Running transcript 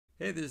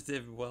Hey, this is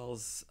David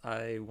Wells.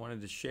 I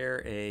wanted to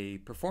share a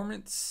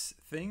performance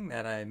thing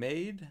that I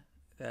made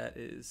that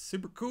is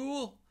super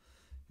cool.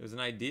 It was an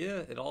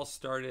idea. It all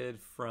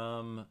started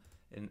from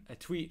a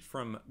tweet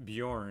from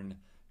Bjorn.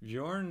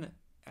 Bjorn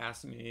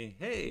asked me,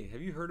 hey,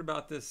 have you heard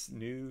about this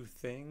new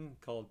thing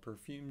called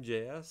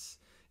Perfume.js?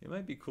 It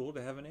might be cool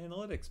to have an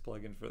analytics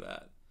plugin for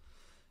that.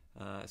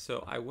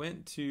 So I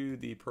went to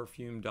the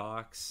Perfume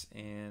docs,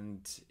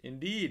 and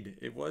indeed,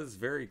 it was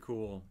very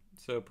cool.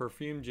 So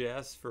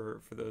Perfume.js,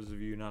 for those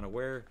of you not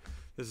aware,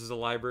 this is a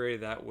library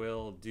that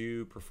will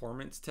do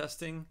performance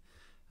testing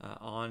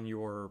on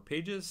your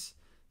pages.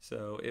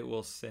 So it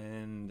will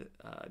send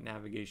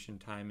navigation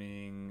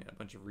timing, a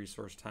bunch of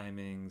resource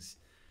timings,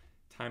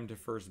 time to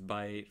first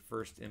byte,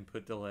 first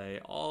input delay,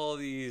 all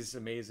these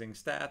amazing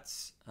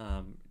stats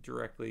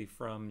directly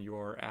from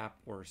your app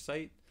or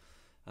site.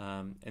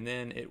 And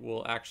then it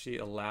will actually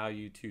allow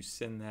you to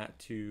send that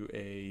to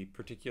a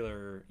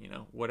particular,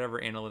 whatever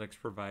analytics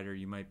provider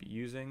you might be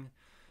using.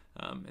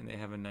 And they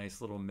have a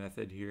nice little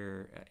method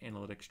here,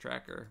 analytics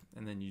tracker,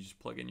 and then you just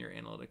plug in your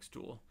analytics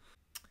tool.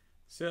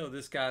 So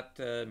this got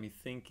me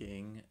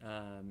thinking.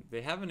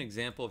 They have an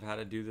example of how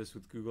to do this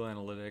with Google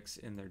Analytics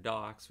in their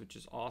docs, which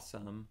is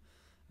awesome.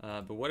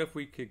 But what if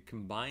we could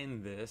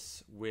combine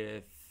this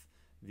with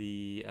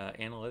the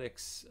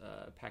analytics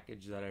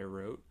package that I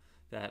wrote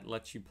that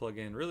lets you plug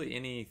in really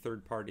any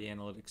third-party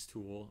analytics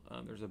tool.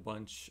 There's a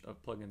bunch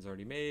of plugins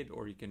already made,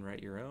 or you can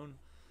write your own.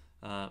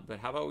 But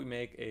how about we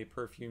make a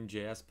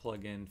Perfume.js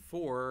plugin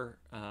for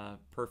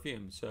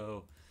Perfume?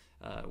 So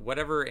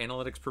whatever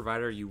analytics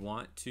provider you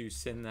want to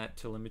send that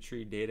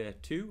telemetry data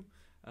to,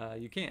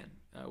 you can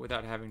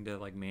without having to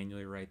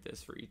manually write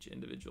this for each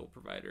individual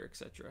provider,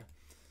 etc.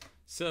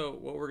 So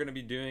what we're going to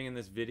be doing in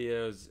this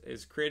video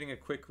is creating a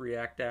quick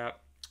React app,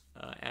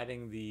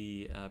 adding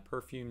the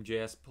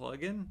Perfume.js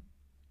plugin.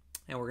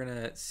 And we're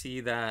going to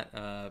see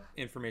that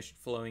information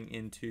flowing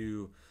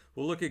into,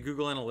 we'll look at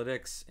Google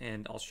Analytics,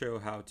 and I'll show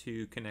how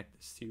to connect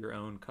this to your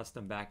own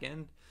custom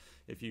backend.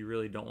 If you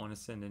really don't want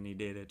to send any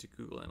data to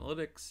Google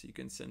Analytics, you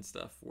can send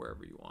stuff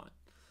wherever you want.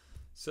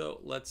 So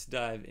let's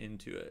dive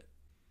into it.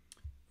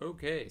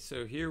 Okay,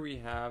 so here we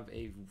have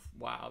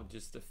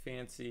just a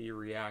fancy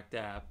React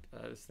app.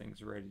 This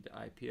thing's ready to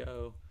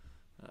IPO.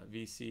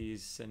 VCs,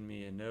 send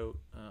me a note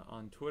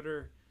on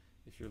Twitter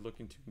if you're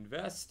looking to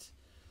invest.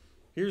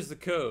 Here's the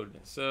code.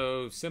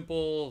 So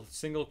simple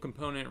single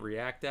component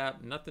React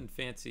app, nothing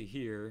fancy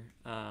here.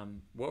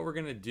 What we're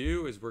gonna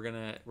do is we're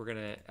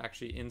gonna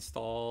actually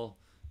install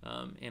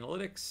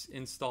analytics,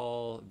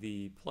 install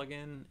the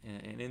plugin,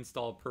 and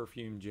install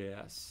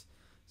Perfume.js.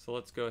 So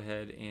let's go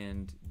ahead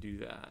and do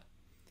that.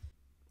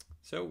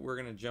 So we're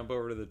gonna jump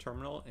over to the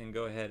terminal and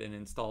go ahead and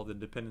install the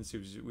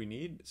dependencies we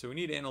need. So we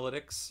need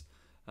analytics.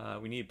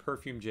 We need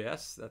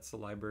Perfume.js. That's the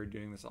library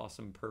doing this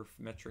awesome perf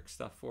metric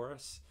stuff for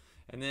us.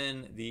 And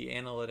then the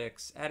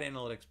analytics, add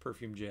analytics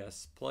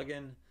Perfume.js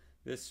plugin.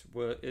 This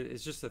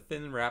is just a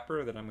thin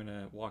wrapper that I'm going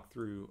to walk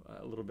through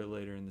a little bit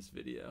later in this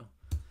video.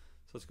 So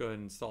let's go ahead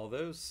and install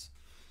those.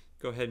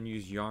 Go ahead and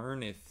use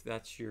Yarn if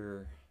that's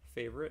your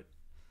favorite.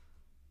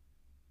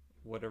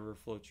 Whatever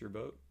floats your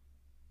boat.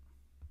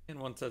 And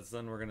once that's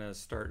done, we're going to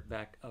start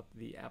back up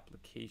the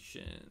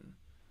application.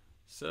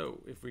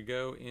 So if we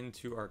go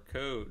into our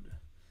code,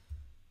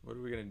 what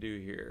are we going to do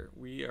here?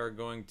 We are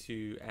going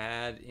to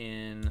add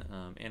in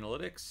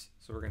analytics.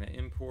 So we're going to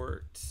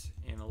import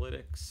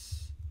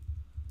analytics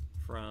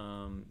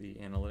from the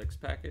analytics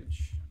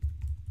package.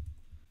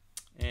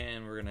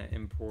 And we're going to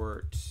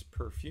import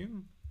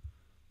Perfume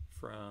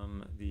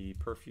from the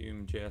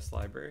Perfume.js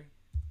library.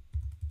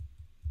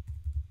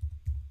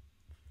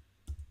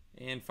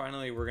 And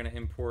finally, we're going to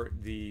import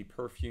the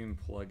Perfume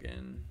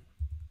plugin.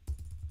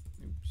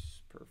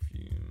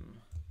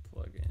 Perfume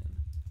plugin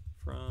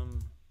from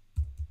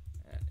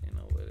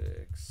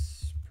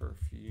analytics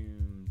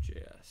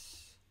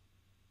Perfume.js.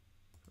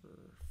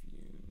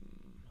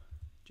 Perfume.js.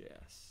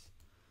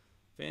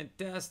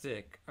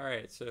 Fantastic. All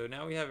right, so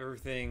now we have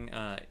everything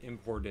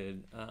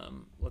imported.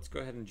 Let's go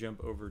ahead and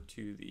jump over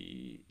to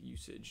the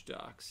usage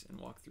docs and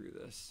walk through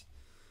this.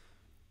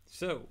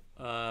 So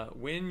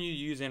when you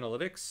use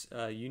analytics,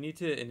 you need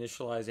to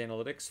initialize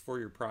analytics for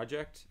your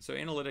project. So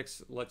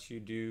analytics lets you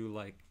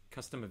do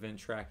custom event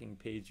tracking,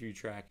 page view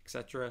track,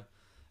 etc.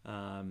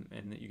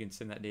 And you can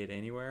send that data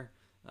anywhere.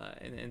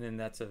 And then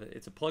it's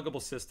a pluggable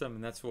system,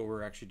 and that's what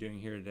we're actually doing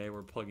here today.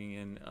 We're plugging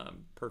in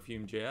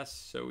Perfume.js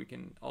so we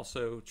can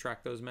also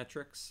track those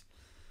metrics.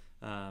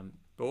 But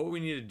what we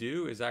need to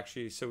do is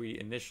actually, so we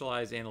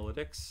initialize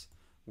analytics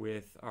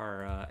with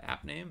our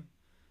app name.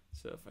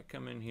 So if I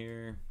come in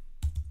here,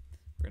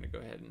 we're going to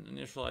go ahead and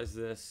initialize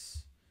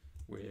this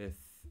with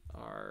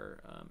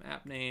our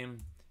app name.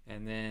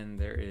 And then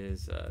there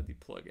is the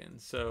plugin.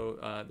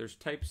 So there's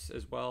types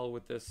as well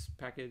with this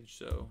package,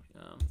 so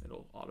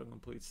it'll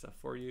auto-complete stuff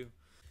for you.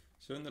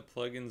 So in the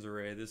plugins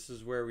array, this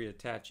is where we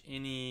attach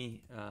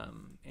any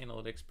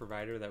analytics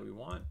provider that we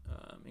want,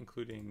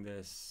 including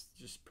this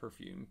just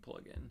Perfume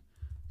plugin.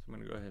 So I'm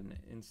going to go ahead and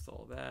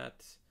install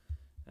that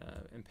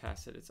and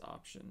pass it its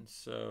options.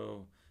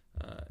 So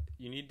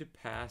you need to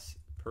pass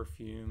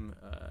Perfume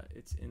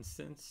its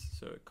instance,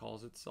 so it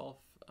calls itself,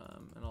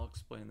 and I'll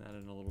explain that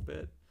in a little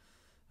bit.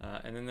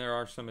 And then there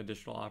are some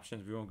additional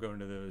options. We won't go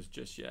into those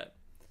just yet.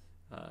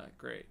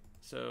 Great.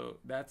 So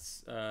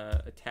that's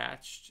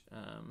attached.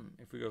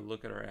 If we go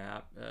look at our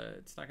app,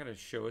 it's not going to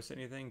show us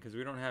anything because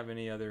we don't have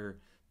any other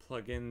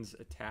plugins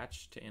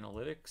attached to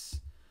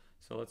analytics.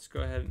 So let's go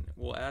ahead and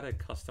we'll add a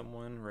custom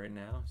one right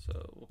now.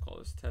 So we'll call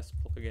this test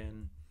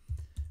plugin.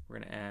 We're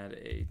going to add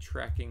a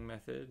tracking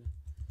method.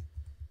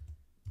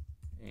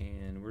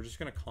 And we're just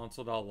going to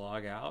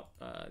console.log out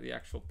the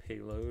actual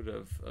payload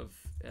of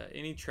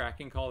any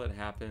tracking call that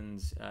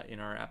happens in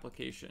our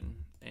application.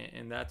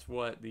 And that's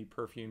what the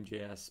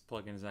Perfume.js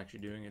plugin is actually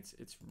doing.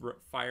 It's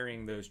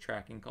firing those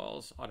tracking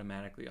calls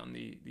automatically on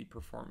the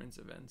performance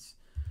events.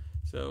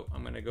 So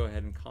I'm going to go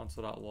ahead and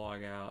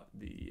console.log out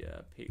the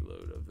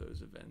payload of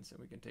those events, and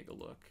we can take a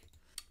look.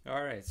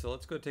 All right, so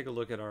let's go take a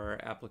look at our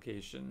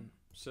application.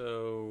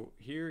 So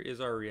here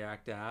is our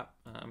React app.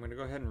 I'm going to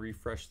go ahead and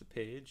refresh the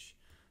page.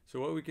 So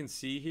what we can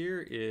see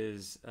here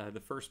is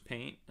the first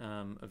paint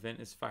event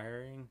is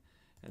firing,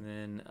 and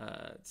then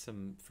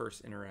some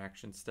first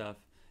interaction stuff.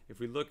 If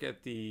we look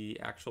at the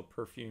actual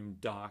Perfume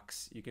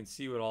docs, you can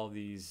see what all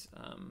these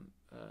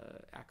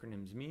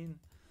acronyms mean.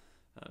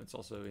 It's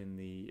also in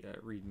the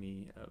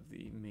README of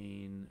the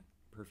main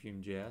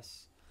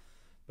Perfume.js.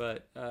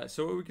 But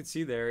so what we can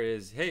see there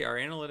is, hey, our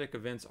analytic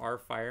events are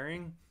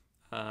firing.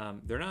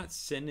 They're not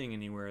sending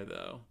anywhere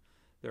though.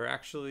 They're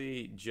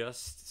actually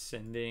just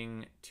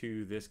sending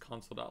to this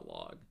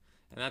console.log.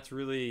 And that's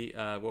really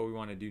what we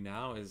want to do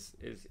now is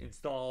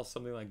install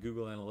something like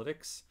Google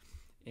Analytics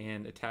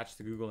and attach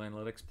the Google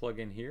Analytics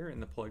plugin here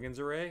in the plugins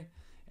array.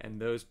 And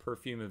those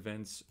Perfume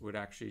events would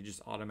actually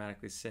just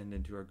automatically send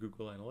into our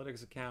Google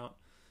Analytics account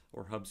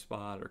or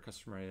HubSpot or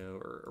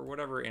Customer.io or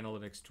whatever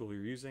analytics tool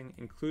you're using,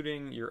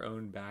 including your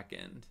own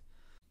backend.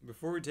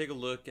 Before we take a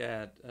look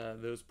at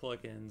those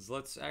plugins,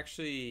 let's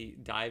actually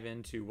dive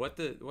into what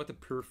the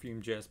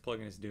Perfume.js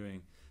plugin is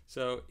doing.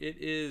 So it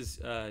is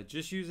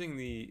just using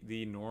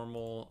the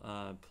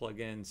normal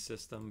plugin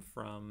system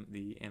from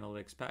the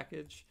analytics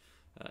package.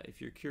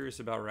 If you're curious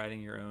about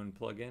writing your own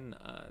plugin,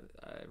 I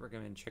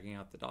recommend checking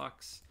out the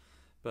docs.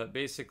 But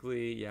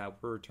basically, yeah,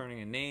 we're returning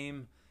a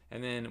name,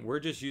 and then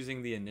we're just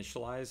using the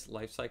initialize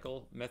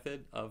lifecycle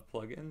method of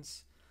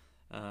plugins.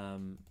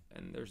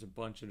 And there's a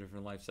bunch of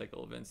different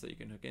lifecycle events that you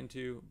can hook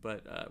into,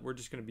 but we're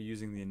just going to be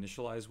using the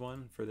initialize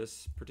one for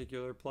this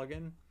particular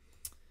plugin.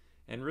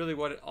 And really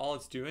all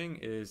it's doing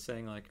is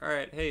saying like, all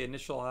right, hey,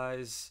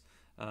 initialize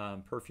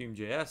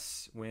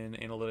Perfume.js when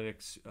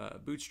analytics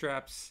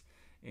bootstraps,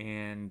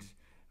 and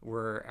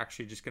we're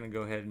actually just going to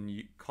go ahead and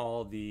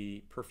call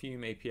the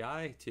Perfume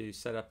API to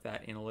set up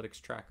that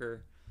analytics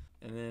tracker.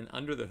 And then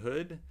under the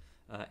hood,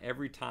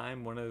 every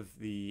time one of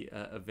the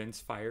events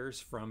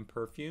fires from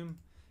Perfume,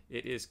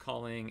 it is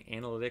calling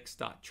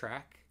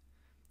analytics.track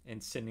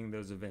and sending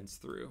those events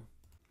through.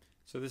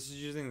 So this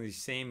is using the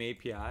same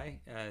API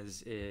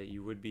as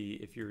you would be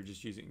if you were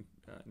just using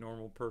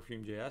normal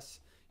Perfume.js.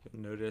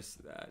 You'll notice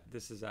that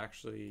this is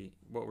actually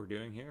what we're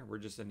doing here. We're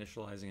just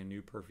initializing a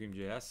new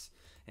Perfume.js.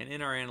 And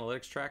in our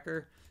analytics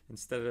tracker,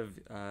 instead of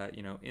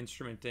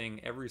instrumenting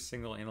every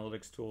single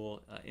analytics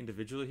tool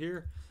individually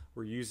here,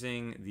 we're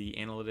using the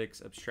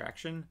analytics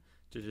abstraction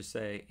to just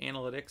say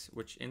analytics,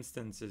 which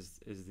instance is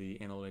the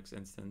analytics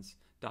instance,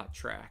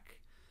 .track.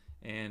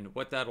 And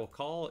what that will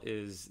call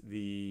is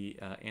the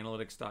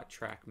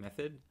analytics.track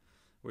method,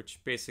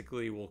 which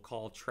basically will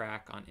call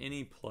track on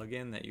any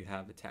plugin that you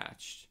have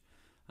attached.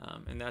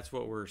 And that's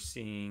what we're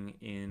seeing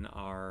in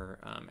our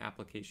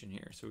application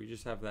here. So we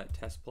just have that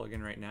test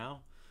plugin right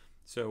now.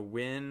 So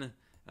when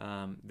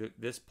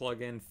this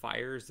plugin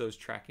fires those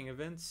tracking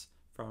events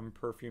from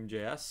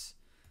Perfume.js,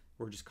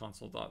 we're just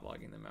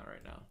console.logging them out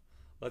right now.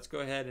 Let's go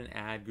ahead and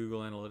add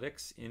Google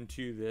Analytics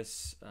into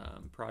this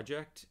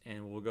project,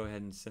 and we'll go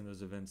ahead and send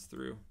those events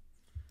through.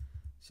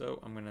 So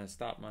I'm going to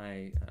stop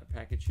my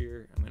package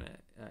here. I'm going to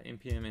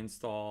npm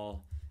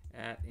install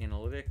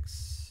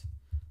 @analytics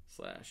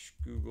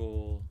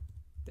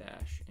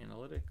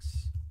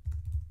 /Google-analytics.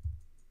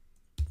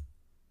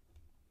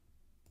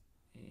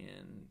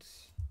 And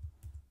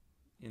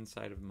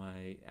inside of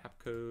my app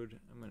code,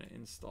 I'm going to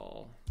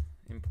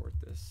import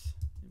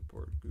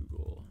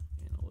Google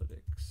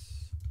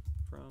Analytics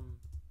from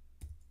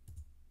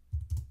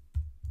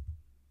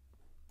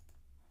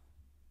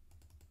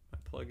my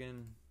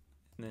plugin,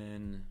 and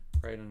then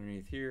right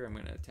underneath here I'm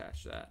going to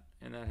attach that,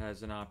 and that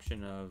has an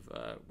option of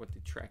what the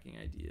tracking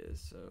ID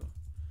is. So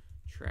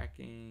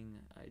tracking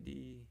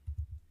ID,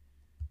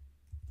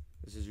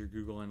 this is your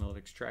Google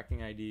Analytics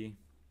tracking ID.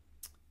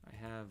 I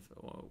have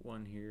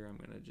one here. I'm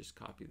going to just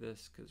copy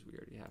this because we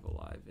already have a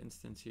live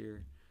instance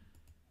here.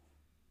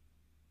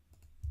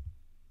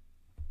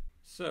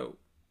 So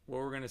what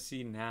we're going to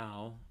see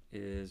now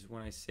is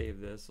when I save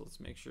this, let's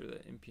make sure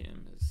that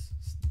npm is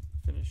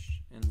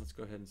finished, and let's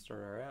go ahead and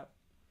start our app.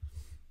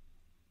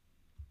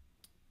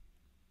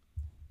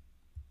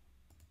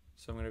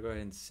 So I'm going to go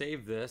ahead and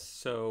save this.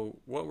 So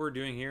what we're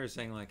doing here is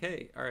saying like,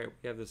 hey, all right,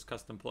 we have this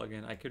custom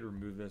plugin. I could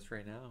remove this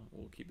right now.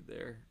 We'll keep it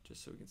there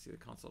just so we can see the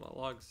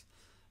console.logs.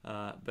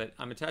 But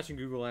I'm attaching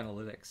Google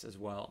Analytics as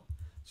well.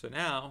 So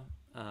now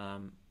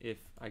if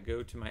I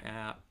go to my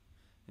app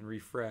and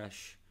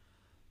refresh,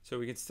 so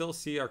we can still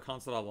see our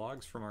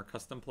console.logs from our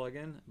custom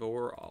plugin, but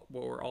what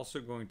we're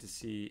also going to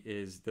see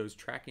is those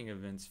tracking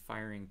events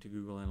firing to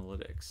Google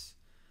Analytics.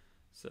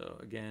 So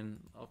again,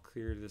 I'll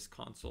clear this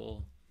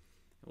console.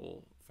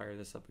 We'll fire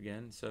this up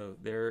again. So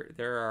there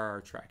are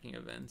our tracking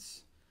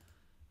events.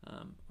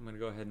 I'm going to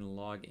go ahead and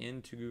log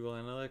into Google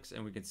Analytics,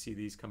 and we can see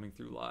these coming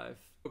through live.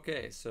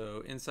 Okay,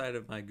 so inside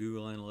of my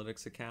Google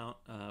Analytics account,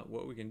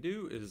 what we can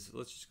do is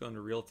let's just go into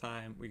real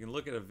time. We can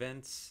look at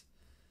events,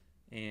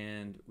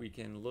 and we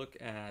can look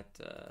at,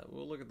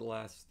 we'll look at the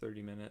last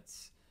 30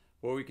 minutes.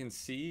 What we can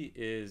see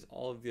is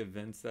all of the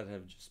events that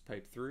have just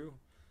piped through.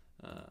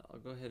 I'll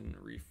go ahead and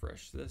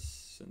refresh this,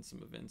 send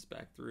some events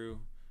back through.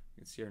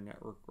 You can see our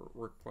network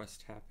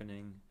request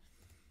happening.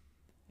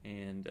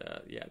 And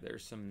yeah,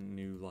 there's some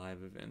new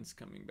live events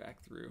coming back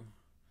through.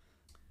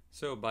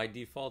 So by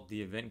default,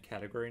 the event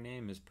category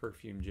name is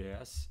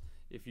Perfume.js.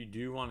 If you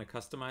do want to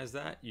customize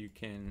that, you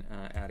can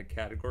add a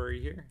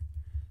category here.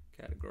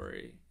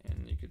 Category,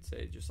 and you could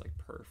say just like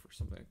perf or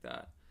something like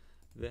that.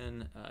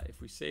 Then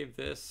if we save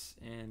this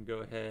and go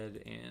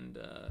ahead and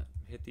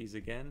hit these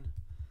again,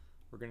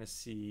 we're going to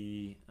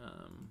see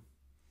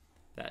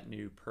that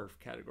new perf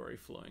category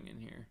flowing in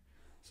here.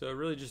 So it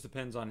really just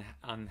depends on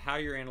how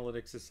your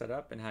analytics is set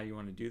up and how you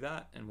want to do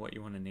that and what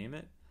you want to name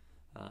it.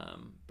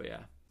 But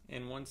yeah,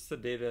 and once the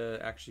data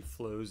actually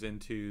flows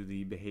into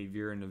the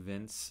behavior and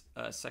events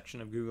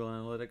section of Google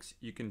Analytics,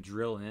 you can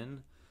drill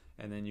in,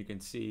 and then you can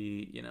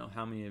see, you know,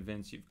 how many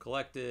events you've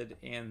collected,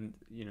 and,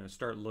 you know,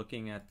 start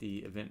looking at the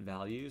event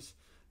values.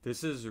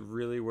 This is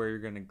really where you're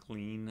going to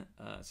glean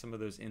some of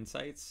those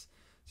insights.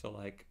 So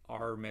like,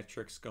 are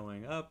metrics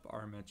going up,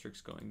 are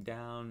metrics going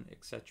down,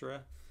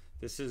 etc.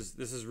 This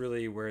is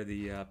really where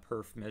the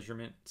perf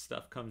measurement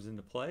stuff comes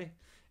into play,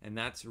 and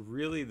that's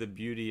really the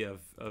beauty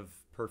of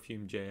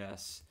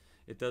Perfume.js.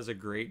 It does a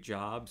great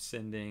job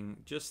sending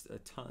just a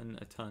ton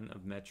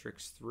of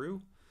metrics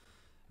through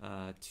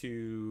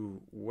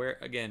to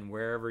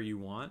wherever you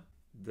want.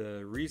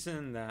 The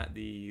reason that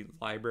the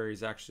library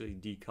is actually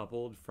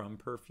decoupled from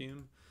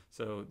Perfume,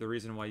 so the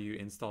reason why you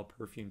install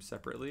Perfume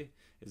separately,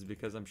 is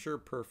because I'm sure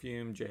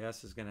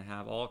Perfume.js is going to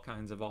have all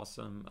kinds of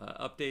awesome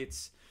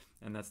updates,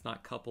 and that's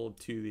not coupled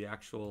to the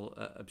actual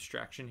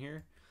abstraction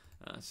here.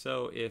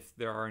 So if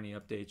there are any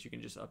updates, you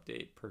can just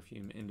update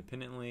Perfume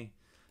independently,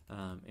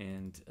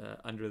 and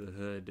under the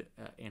hood,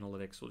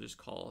 analytics will just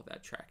call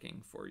that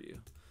tracking for you.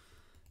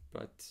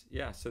 But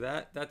yeah, so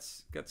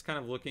that's kind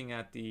of looking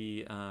at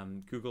the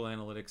Google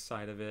Analytics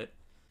side of it.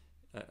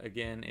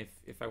 Again,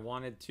 if I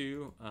wanted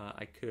to,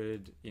 I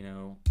could, you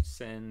know,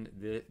 send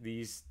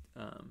these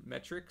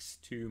metrics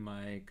to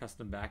my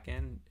custom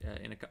backend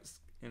in a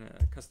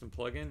custom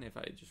plugin. If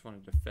I just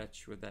wanted to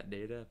fetch with that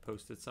data,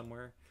 post it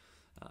somewhere,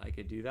 I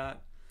could do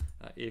that.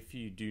 If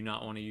you do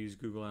not want to use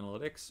Google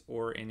Analytics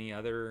or any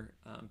other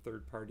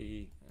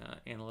third-party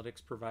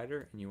analytics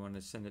provider, and you want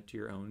to send it to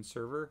your own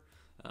server,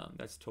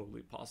 that's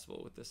totally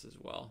possible with this as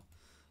well.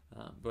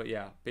 But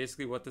yeah,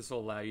 basically what this will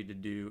allow you to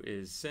do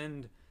is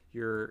send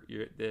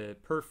the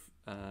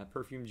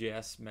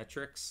Perfume.js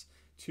metrics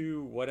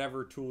to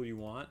whatever tool you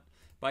want.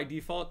 By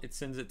default, it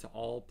sends it to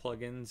all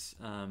plugins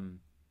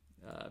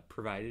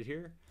provided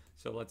here.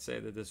 So let's say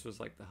that this was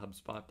like the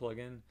HubSpot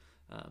plugin.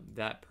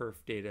 That perf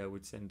data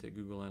would send to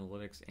Google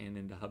Analytics and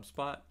into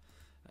HubSpot.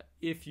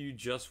 If you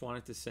just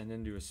wanted to send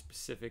into a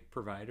specific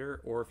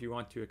provider, or if you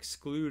want to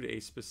exclude a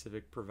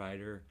specific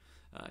provider,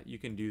 you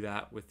can do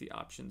that with the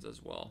options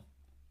as well.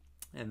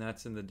 And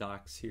that's in the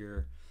docs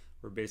here,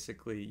 where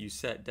basically you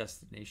set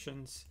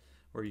destinations,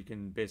 where you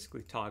can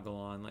basically toggle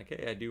on like,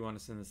 hey, I do want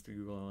to send this to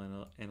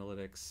Google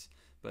Analytics,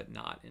 but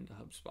not into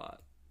HubSpot,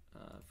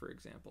 for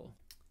example.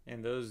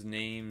 And those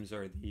names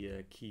are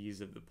the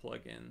keys of the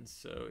plugin.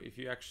 So if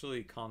you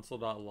actually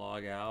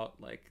console.log out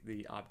like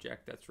the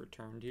object that's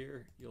returned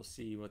here, you'll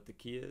see what the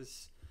key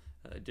is.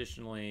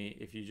 Additionally,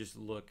 if you just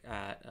look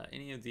at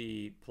any of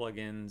the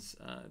plugins,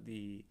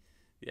 the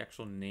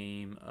actual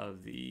name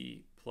of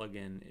the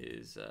plugin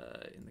is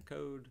in the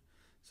code.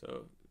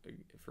 So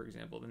for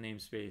example, the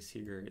namespace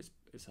here is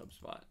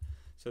HubSpot.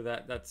 So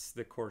that's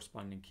the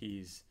corresponding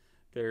keys.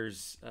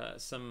 There's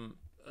some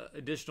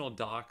additional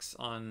docs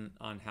on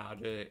how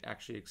to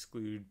actually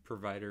exclude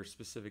provider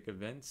specific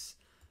events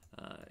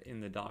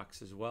in the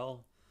docs as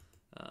well,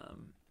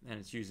 and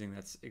it's using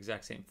that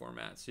exact same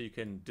format. So you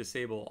can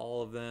disable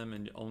all of them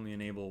and only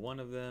enable one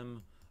of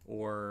them,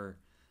 or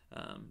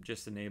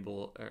just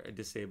enable or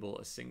disable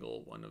a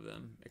single one of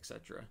them,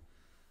 etc.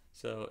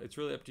 So it's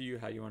really up to you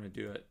how you want to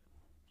do it.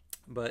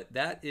 But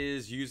that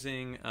is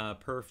using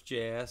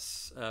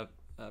Perfume.js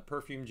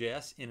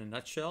in a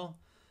nutshell.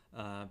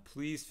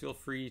 Please feel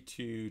free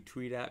to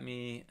tweet at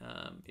me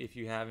if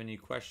you have any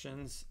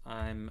questions.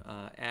 I'm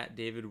at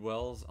David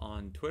Wells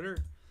on Twitter.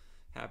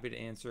 Happy to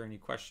answer any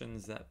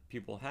questions that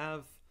people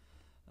have.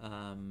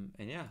 And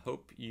yeah,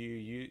 hope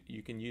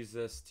you can use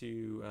this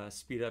to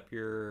speed up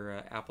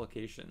your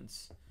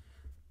applications.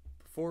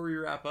 Before we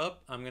wrap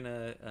up, I'm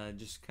gonna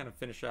just kind of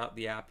finish out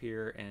the app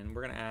here, and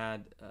we're gonna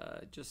add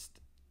just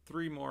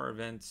 3 more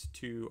events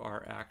to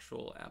our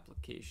actual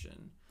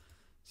application.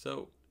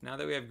 So now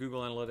that we have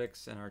Google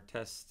Analytics and our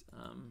test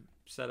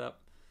set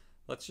up,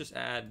 let's just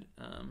add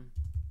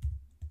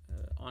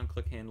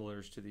on-click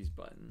handlers to these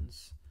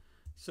buttons.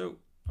 So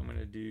I'm going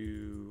to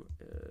do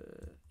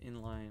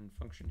inline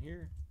function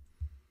here,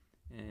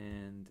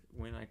 and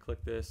when I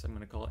click this, I'm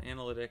going to call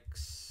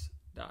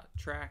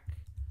analytics.track,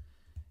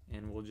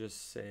 and we'll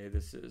just say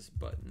this is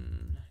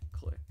button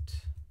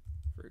clicked,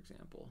 for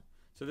example.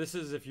 So this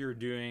is if you're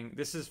doing,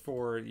 this is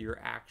for your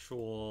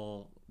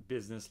actual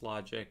business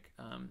logic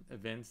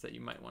events that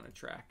you might want to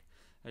track.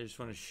 I just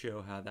want to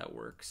show how that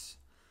works.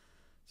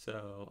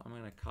 So I'm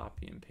going to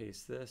copy and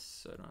paste this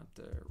so I don't have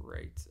to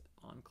write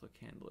on-click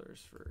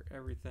handlers for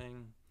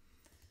everything.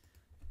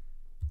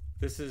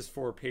 This is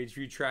for page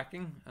view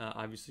tracking.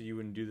 Obviously you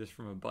wouldn't do this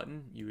from a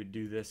button. You would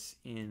do this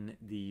in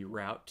the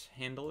route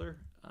handler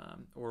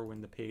or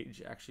when the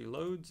page actually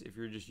loads if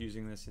you're just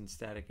using this in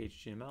static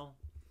HTML.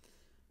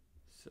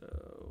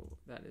 So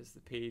that is the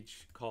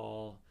page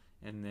call,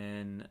 and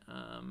then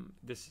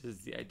this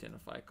is the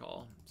identify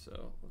call.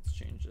 So let's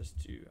change this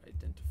to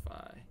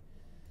identify,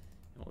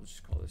 and we'll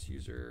just call this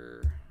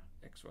user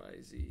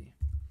XYZ.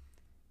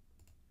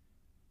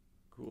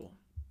 Cool.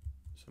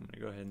 So I'm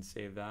gonna go ahead and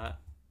save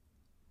that.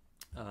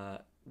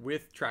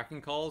 With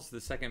tracking calls, the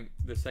second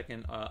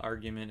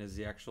argument is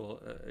the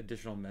actual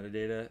additional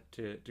metadata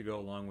to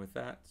go along with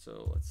that.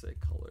 So let's say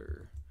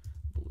color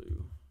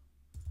blue.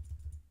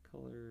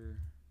 Cool.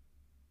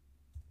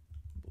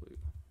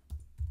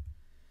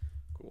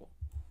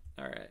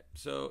 All right.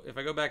 So if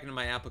I go back into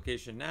my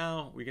application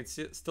now, we can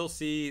still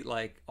see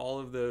like all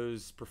of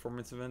those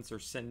performance events are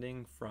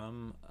sending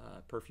from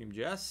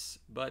Perfume.js,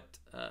 but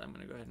I'm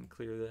going to go ahead and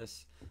clear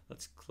this.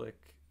 Let's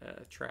click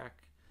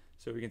track.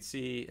 So we can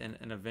see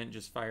an event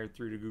just fired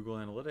through to Google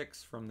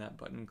Analytics from that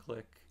button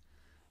click,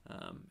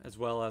 as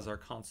well as our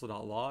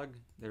console.log.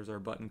 There's our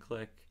button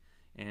click.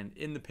 And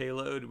in the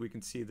payload, we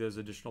can see those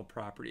additional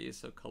properties,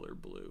 so color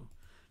blue.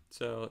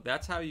 So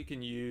that's how you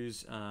can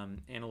use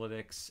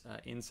analytics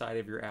inside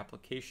of your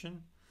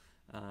application.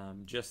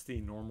 Just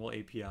the normal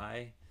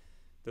API.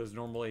 Those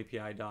normal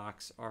API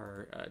docs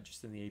are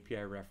just in the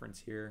API reference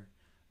here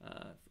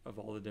of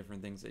all the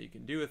different things that you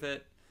can do with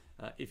it.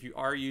 If you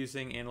are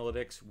using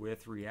analytics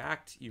with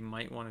React, you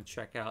might want to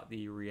check out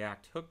the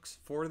React hooks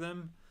for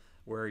them,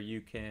 where you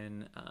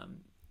can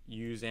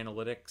use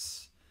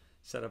analytics,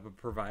 set up a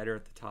provider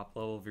at the top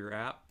level of your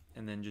app,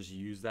 and then just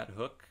use that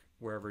hook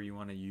wherever you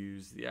want to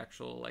use the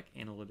actual like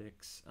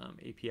analytics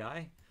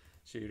API,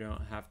 so you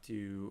don't have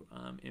to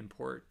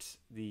import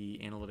the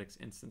analytics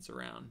instance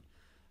around.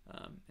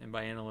 And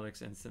by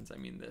analytics instance, I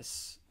mean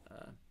this.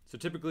 So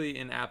typically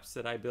in apps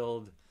that I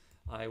build,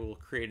 I will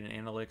create an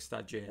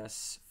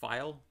analytics.js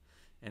file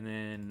and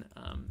then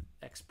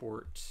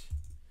export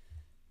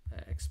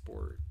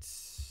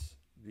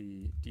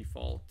the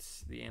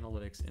default, the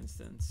analytics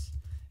instance,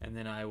 and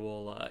then I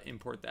will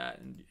import that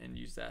and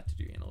use that to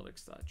do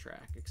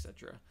analytics.track,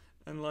 etc.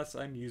 Unless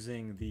I'm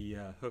using the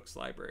hooks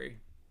library,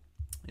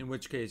 in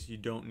which case you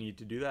don't need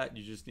to do that.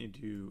 You just need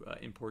to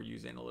import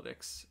use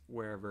analytics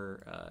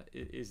wherever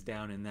it is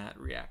down in that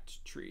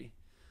React tree.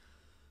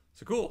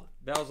 So cool,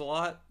 that was a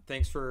lot.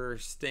 Thanks for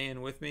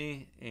staying with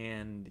me,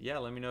 and yeah,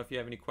 let me know if you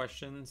have any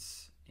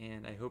questions,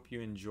 and I hope you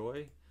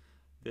enjoy.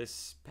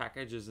 This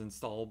package is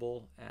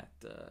installable at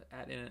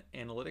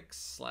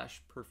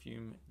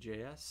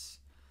analytics/Perfume.js,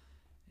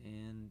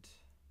 and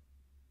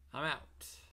I'm out.